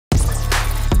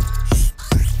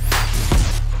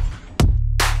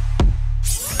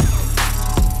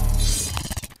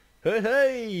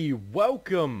Hey,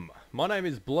 welcome! My name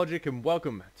is Blodjik and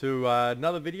welcome to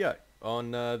another video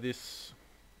on this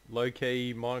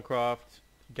low-key Minecraft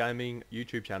gaming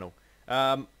YouTube channel.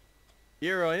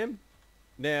 Here I am.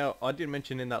 Now, I did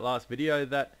mention in that last video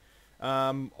that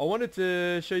I wanted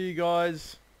to show you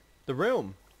guys the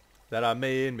realm that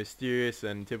me and Mysterious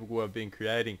and Typical have been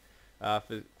creating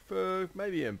for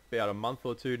maybe about a month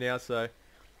or two now. So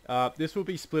this will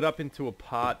be split up into a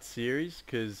part series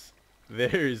because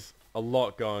there's a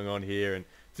lot going on here, and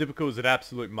Typical is an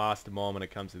absolute mastermind when it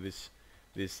comes to this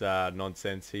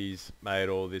nonsense. He's made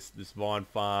all this vine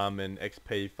farm and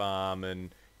XP farm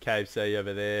and KFC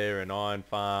over there and iron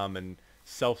farm and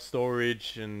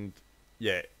self-storage and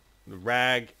yeah, the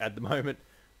rag at the moment.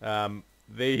 And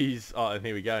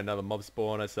here we go, another mob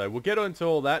spawner. So we'll get onto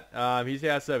all that. His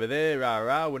house over there,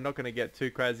 we're not going to get too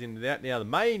crazy into that. Now the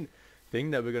main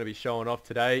thing that we're going to be showing off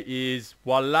today is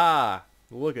voila,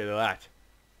 look at that.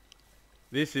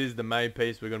 This is the main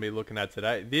piece we're going to be looking at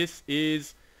today. This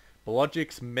is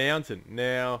Blodjik's mountain.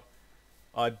 Now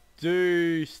I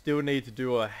do still need to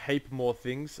do a heap more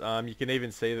things. You can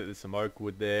even see that there's some oak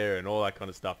wood there and all that kind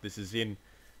of stuff. This is in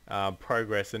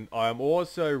progress, and I'm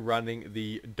also running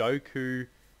the DOKU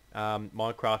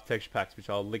Minecraft texture packs, which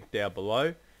I'll link down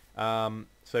below.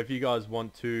 So if you guys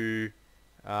want to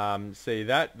see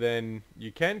that, then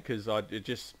you can, because it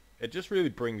just really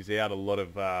brings out a lot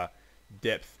of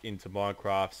depth into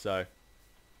Minecraft. So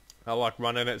I like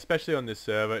running it, especially on this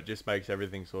server. It just makes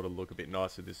everything sort of look a bit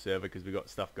nicer, this server, because we've got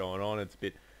stuff going on. It's a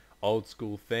bit old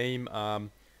school theme.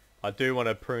 I do want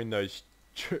to prune those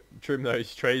trim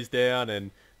those trees down,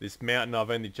 and this mountain I've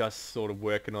only just sort of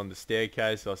working on the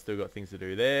staircase, so I've still got things to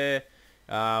do there.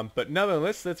 But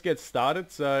nevertheless, let's get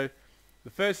started. So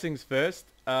the first things first,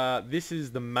 this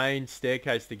is the main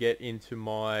staircase to get into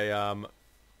my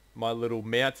my little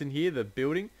mountain here, the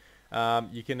building.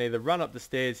 You can either run up the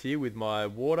stairs here with my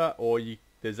water, or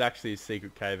there's actually a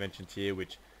secret cave entrance here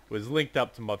which was linked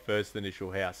up to my first initial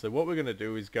house. So what we're going to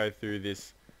do is go through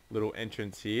this little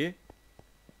entrance here,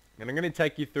 and I'm going to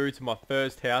take you through to my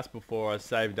first house before I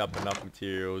saved up enough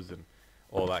materials and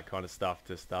all that kind of stuff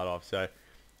to start off. So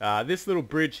this little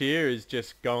bridge here is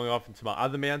just going off into my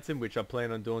other mountain, which I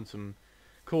plan on doing some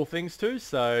cool things to,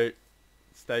 so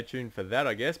stay tuned for that,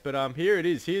 I guess. But here it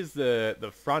is. Here's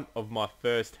the front of my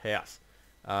first house.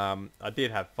 I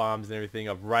did have farms and everything.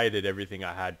 I've raided everything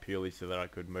I had purely so that I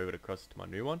could move it across to my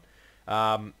new one.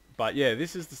 But yeah,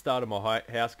 this is the start of my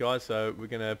house, guys. So we're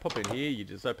going to pop in here. You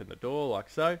just open the door like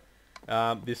so.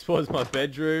 This was my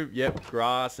bedroom. Yep,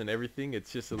 grass and everything.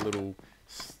 It's just a little,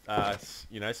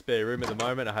 spare room at the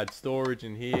moment. I had storage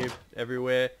in here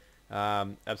everywhere.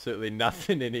 Absolutely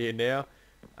nothing in here now.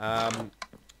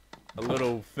 A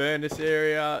little furnace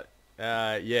area.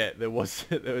 Yeah, there was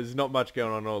not much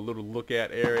going on. A little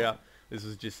lookout area. This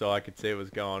was just so I could see what was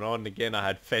going on. Again, I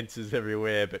had fences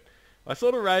everywhere, but I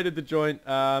sort of raided the joint,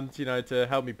 to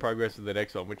help me progress with the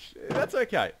next one, which that's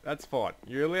okay. That's fine.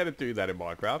 You're allowed to do that in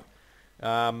Minecraft.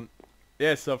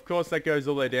 Yeah, so of course that goes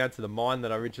all the way down to the mine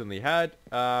that I originally had,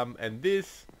 and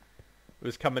this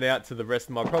was coming out to the rest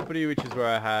of my property, which is where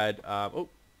I had. Oh,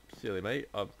 silly me!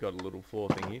 I've got a little floor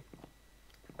thing here.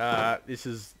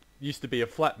 This used to be a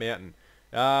flat mountain.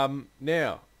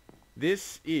 Now,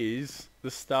 this is the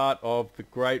start of the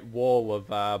Great Wall of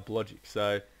Blodjik.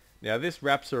 So now this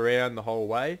wraps around the whole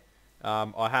way.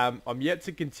 I'm yet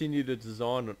to continue to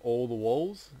design on all the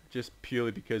walls, just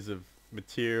purely because of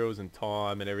materials and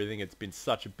time and everything. It's been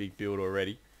such a big build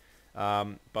already.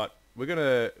 But we're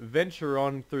gonna venture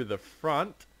on through the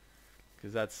front,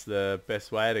 because that's the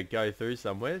best way to go through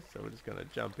somewhere. So we're just gonna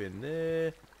jump in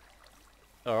there.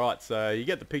 Alright, so you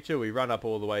get the picture. We run up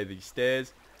all the way these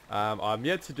stairs. I'm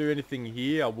yet to do anything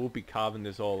here. I will be carving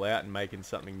this all out and making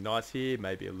something nice here.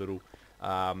 Maybe a little,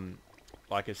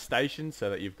 like a station, so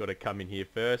that you've got to come in here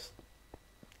first.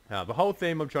 The whole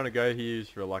theme I'm trying to go here is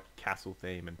for like a castle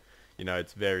theme, and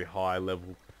it's very high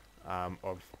level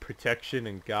of protection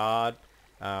and guard.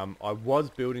 I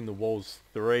was building the walls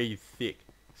 3 thick,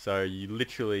 so you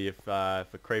literally, if a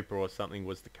creeper or something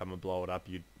was to come and blow it up,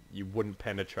 you wouldn't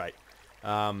penetrate.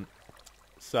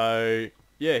 So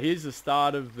yeah, here's the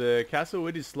start of the castle.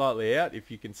 It is slightly out,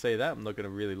 if you can see that. I'm not going to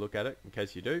really look at it in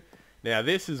case you do. Now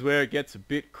this is where it gets a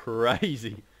bit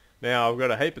crazy. Now I've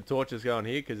got a heap of torches going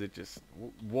here, because it just,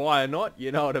 why not?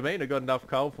 You know what I mean? I got enough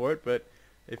coal for it. But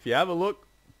if you have a look,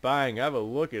 bang, have a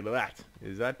look at that.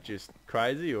 Is that just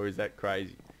crazy, or is that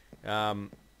crazy? I'll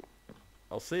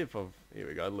see if here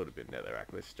we go, a little bit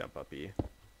netherrack. Let's jump up here.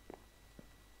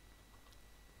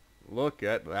 Look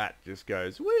at that, just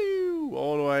goes woo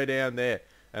all the way down there.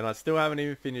 and I still haven't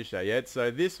even finished that yet.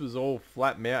 So this was all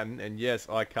flat mountain, and yes,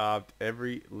 I carved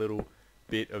every little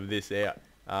bit of this out.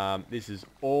 This is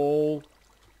all,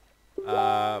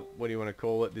 what do you want to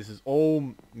call it? This is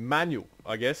all manual,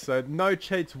 I guess. So no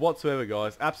cheats whatsoever,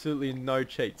 guys. Absolutely no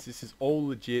cheats. This is all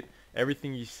legit.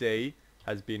 Everything you see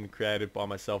has been created by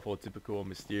myself, or Typical, or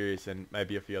Mysterious, and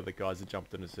maybe a few other guys that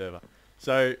jumped on the server.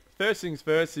 So first things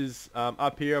first is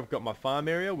up here I've got my farm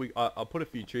area. I'll put a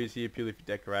few trees here purely for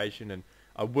decoration, and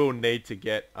I will need to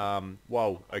get,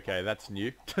 whoa, okay, that's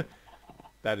new.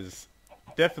 That is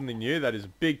definitely new. That is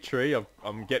a big tree.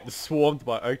 I'm getting swarmed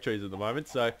by oak trees at the moment.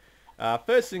 So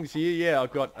first things here, yeah,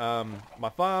 I've got my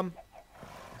farm.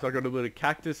 So I've got a little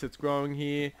cactus that's growing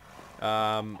here.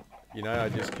 You know, I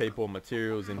just keep all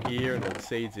materials in here and all the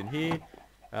seeds in here.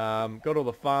 Got all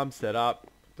the farm set up.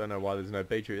 Don't know why there's no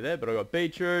beetroot there, but I got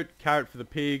beetroot, carrot for the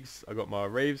pigs. I got my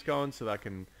reeves going so that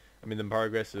I'm in the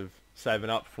progress of saving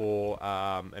up for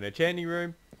an enchanting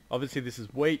room. Obviously this is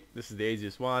wheat. This is the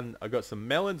easiest one. I got some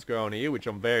melons growing here, which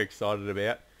I'm very excited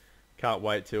about. Can't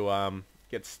wait to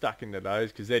get stuck into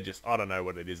those, because they're just, I don't know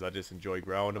what it is. I just enjoy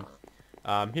growing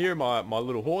them. Here are my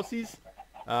little horsies.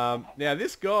 Now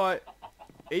this guy,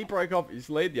 he broke off his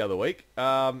lead the other week.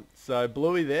 So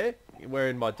Bluey there,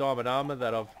 wearing my diamond armor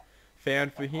that I've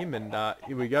found for him, and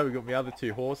here we go. We got my other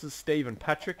two horses, Steve and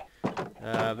Patrick.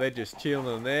 They're just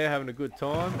chilling in there, having a good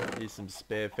time. Here's some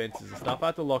spare fences and stuff. I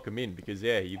had to lock him in because,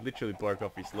 yeah, he literally broke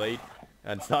off his lead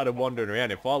and started wandering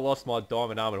around. If I lost my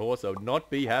diamond armored horse, I would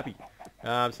not be happy.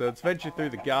 So let's venture through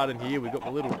the garden here. We've got my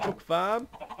little chook farm,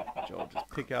 which I'll just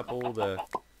pick up all the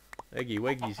eggy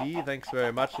weggies here. Thanks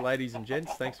very much, ladies and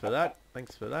gents. Thanks for that.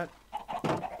 Thanks for that.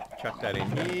 Chuck that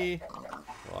in here.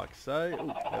 Like so.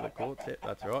 Ooh, leather quartz, yeah,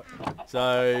 that's right.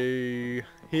 So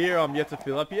here I'm yet to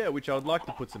fill up yet, which I would like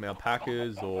to put some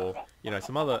alpacas or, you know,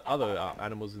 some other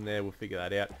animals in there. We'll figure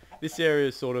that out. This area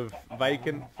is sort of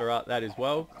vacant for that as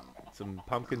well. Some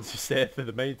pumpkins just there for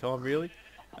the meantime, really.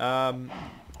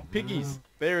 Piggies,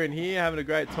 they're in here having a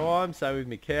great time. Same with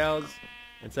my cows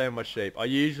and same with my sheep. I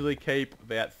usually keep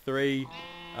about 3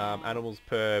 animals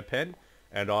per pen.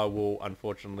 And I will,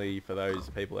 unfortunately, for those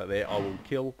people out there, I will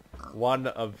kill 1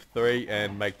 of 3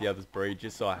 and make the others breed,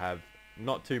 just so I have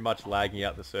not too much lagging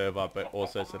out the server, but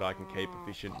also so that I can keep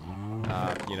efficient,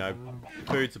 you know,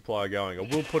 food supply going. I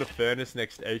will put a furnace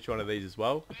next to each one of these as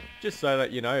well, just so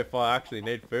that, you know, if I actually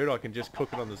need food, I can just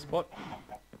cook it on the spot.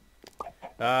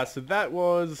 So that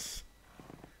was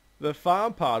the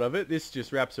farm part of it. This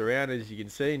just wraps around, as you can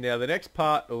see. Now, the next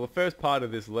part, or the first part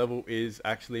of this level, is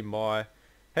actually my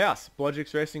house,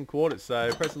 Blodjik's resting quarters. So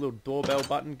press a little doorbell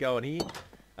button, go in here.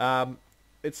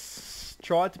 It's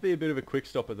tried to be a bit of a quick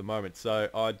stop at the moment. So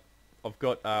I've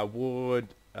got wood,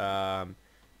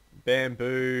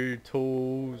 bamboo,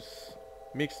 tools,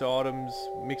 mixed items,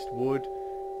 mixed wood,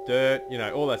 dirt, you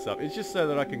know, all that stuff. It's just so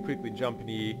that I can quickly jump in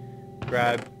here,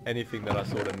 grab anything that I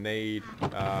sort of need.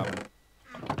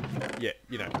 Yeah,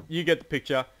 you know, you get the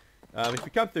picture. If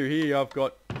you come through here, I've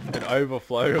got an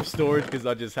overflow of storage because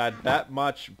I just had that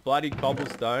much bloody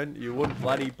cobblestone. You wouldn't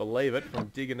bloody believe it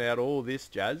from digging out all this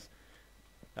jazz.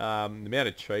 The amount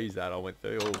of trees that I went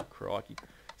through, oh crikey.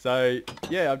 So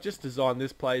yeah, I've just designed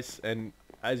this place, and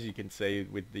as you can see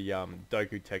with the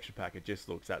DOKU texture pack, it just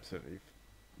looks absolutely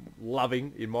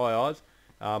loving in my eyes.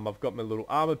 I've got my little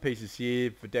armor pieces here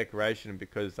for decoration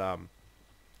because I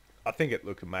think it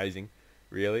looks amazing,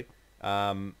 really.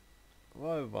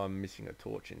 Why am I missing a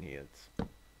torch in here?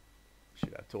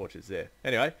 Should have torches there.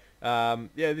 Anyway,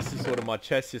 yeah, this is sort of my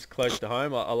chest, just close to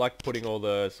home. I like putting all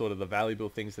the sort of the valuable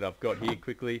things that I've got here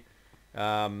quickly.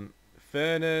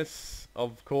 Furnace,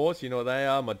 of course, you know what they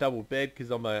are. My double bed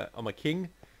because I'm a king.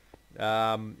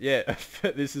 Yeah,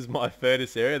 this is my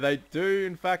furnace area. They do,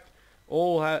 in fact,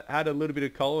 all had a little bit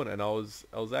of coal in it, and I was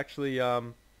actually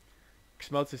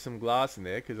smelting some glass in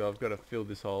there because I've got to fill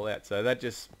this hole out. So that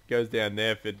just goes down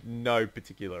there for no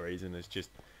particular reason. It's just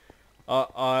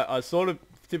I sort of,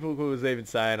 Typical was even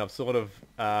saying, I've sort of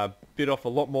bit off a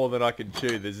lot more than I can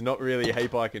chew. There's not really a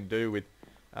heap I can do with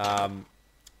there's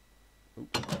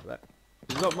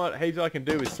not much heaps I can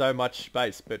do with so much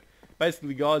space. But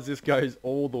basically, guys, this goes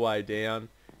all the way down.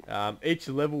 Each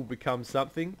level becomes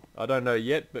something. I don't know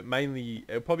yet, but mainly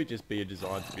it'll probably just be a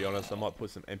design, to be honest. I might put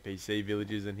some NPC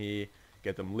villages in here,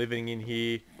 get them living in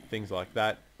here, things like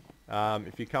that.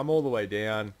 If you come all the way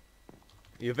down,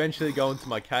 you eventually go into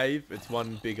my cave. It's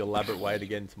one big elaborate way to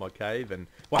get into my cave, and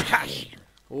wahash!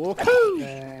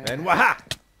 Woohoo! And waha!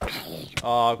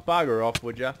 Oh, bugger off,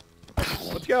 would ya?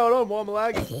 What's going on? Why am I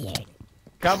lagging?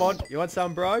 Come on, you want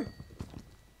some, bro?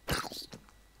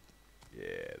 Yeah,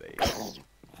 there you go.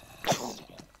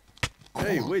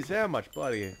 Hey, whiz, how much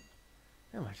bloody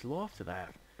How much life do they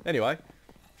have? Anyway,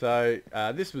 so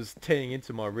this was teeing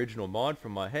into my original mine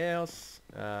from my house.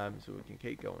 So we can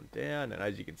keep going down, and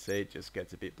as you can see, it just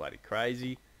gets a bit bloody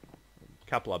crazy. A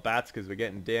couple of bats because we're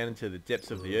getting down into the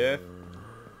depths of the earth.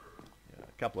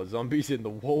 A couple of zombies in the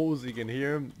walls, you can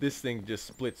hear them. This thing just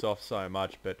splits off so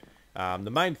much, but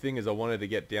the main thing is I wanted to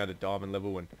get down to diamond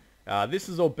level, and this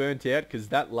is all burnt out because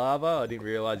that lava, I didn't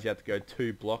realize you had to go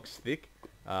 2 blocks thick,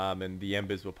 and the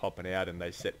embers were popping out and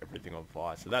they set everything on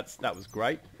fire. So that was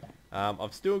great.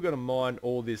 I've still got to mine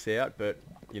all this out, but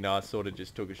you know, I sort of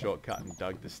just took a shortcut and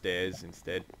dug the stairs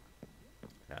instead.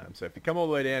 So if you come all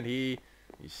the way down here,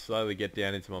 you slowly get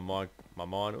down into my mine.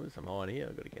 Oh, there's a mine here,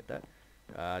 I've got to get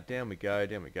that. Down we go,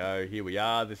 down we go. Here we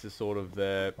are. This is sort of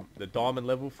the diamond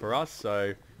level for us.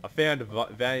 So I found a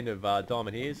vein of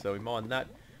diamond here, so we mined that.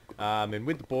 And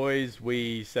with the boys,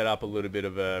 we set up a little bit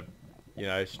of a, you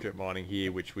know, strip mining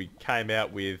here, which we came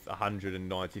out with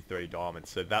 193 diamonds.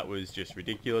 So that was just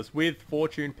ridiculous, with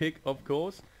fortune pick, of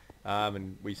course.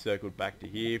 And we circled back to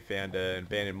here, found an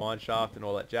abandoned mine shaft and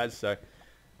all that jazz. So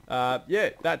yeah,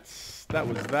 that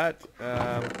was that.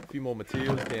 A few more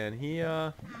materials down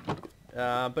here.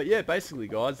 But yeah, basically,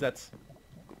 guys, that's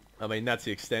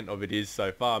the extent of it is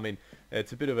so far. I mean,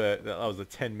 it's a bit of that was a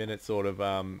 10-minute sort of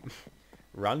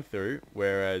run through,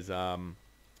 whereas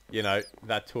you know,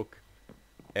 that took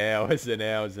hours and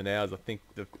hours and hours. I think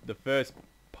the first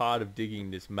part of digging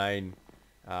this main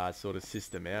sort of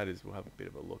system out is, we'll have a bit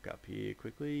of a look up here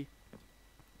quickly.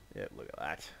 Yeah, look at that.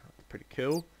 That's pretty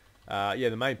cool. Yeah,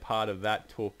 the main part of that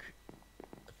took,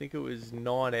 I think it was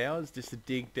 9 hours just to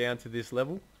dig down to this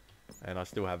level, and I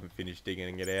still haven't finished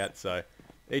digging it out. So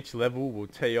each level will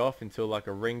tee off until like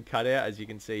a ring cutout, as you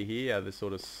can see here, they're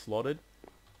sort of slotted.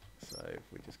 So if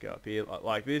we just go up here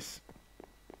like this,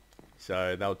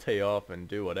 so they'll tee off and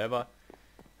do whatever.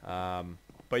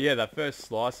 But yeah, that first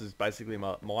slice is basically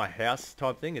my house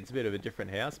type thing. It's a bit of a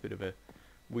different house, bit of a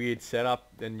weird setup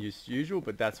than usual,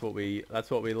 but that's what we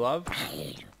love.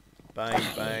 Bang,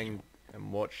 bang,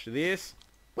 and watch this.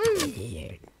 Woo!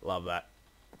 Love that.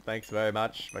 Thanks very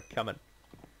much for coming.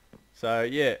 So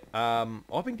yeah,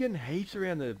 I've been getting heaps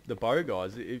around the bow,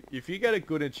 guys. If you get a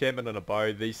good enchantment on a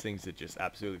bow, these things are just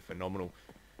absolutely phenomenal.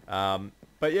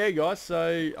 But yeah, guys,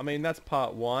 so I mean, that's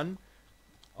part 1.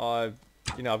 I've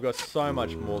got so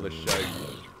much more to show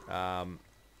you. I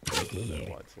don't know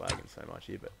why it's lagging so much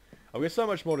here, but I've got so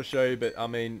much more to show you. But I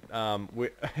mean, I'm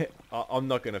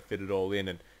not going to fit it all in,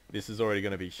 and this is already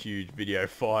going to be a huge video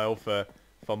file for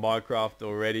Minecraft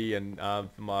already, and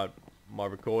for my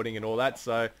recording and all that.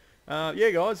 So yeah,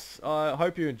 guys, I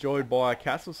hope you enjoyed my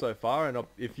castle so far, and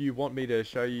if you want me to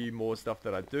show you more stuff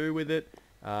that I do with it,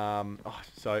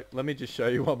 so let me just show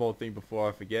you one more thing before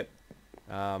I forget.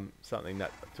 Something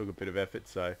that took a bit of effort.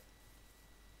 So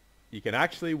you can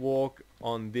actually walk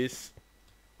on this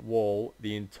wall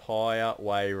the entire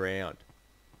way around,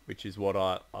 which is what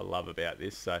I love about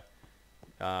this. So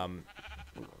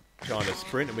trying to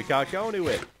sprint and we can't go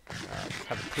anywhere. Just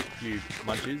have a quick few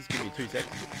munches. Give me 2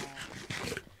 seconds.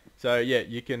 So yeah,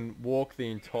 you can walk the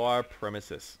entire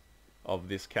premises of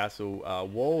this castle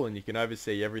wall, and you can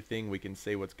oversee everything. We can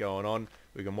see what's going on.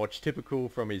 We can watch Typical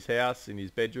from his house in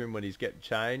his bedroom when he's getting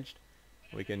changed.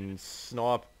 We can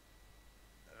snipe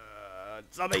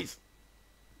zombies.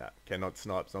 Cannot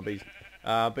snipe zombies.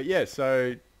 But yeah,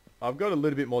 so I've got a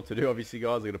little bit more to do, obviously,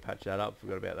 guys. I've got to patch that up.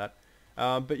 Forgot about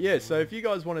that. But yeah, so if you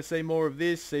guys want to see more of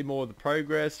this, see more of the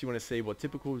progress, you want to see what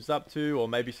Typical is up to, or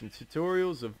maybe some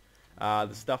tutorials of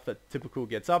the stuff that Typical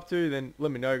gets up to, then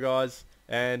let me know, guys,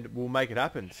 and we'll make it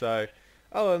happen. So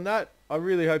other than that, I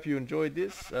really hope you enjoyed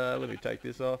this. Let me take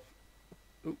this off.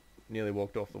 Oop, nearly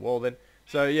walked off the wall then.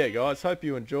 So yeah, guys, hope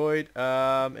you enjoyed,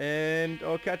 and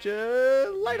I'll catch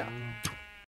you later.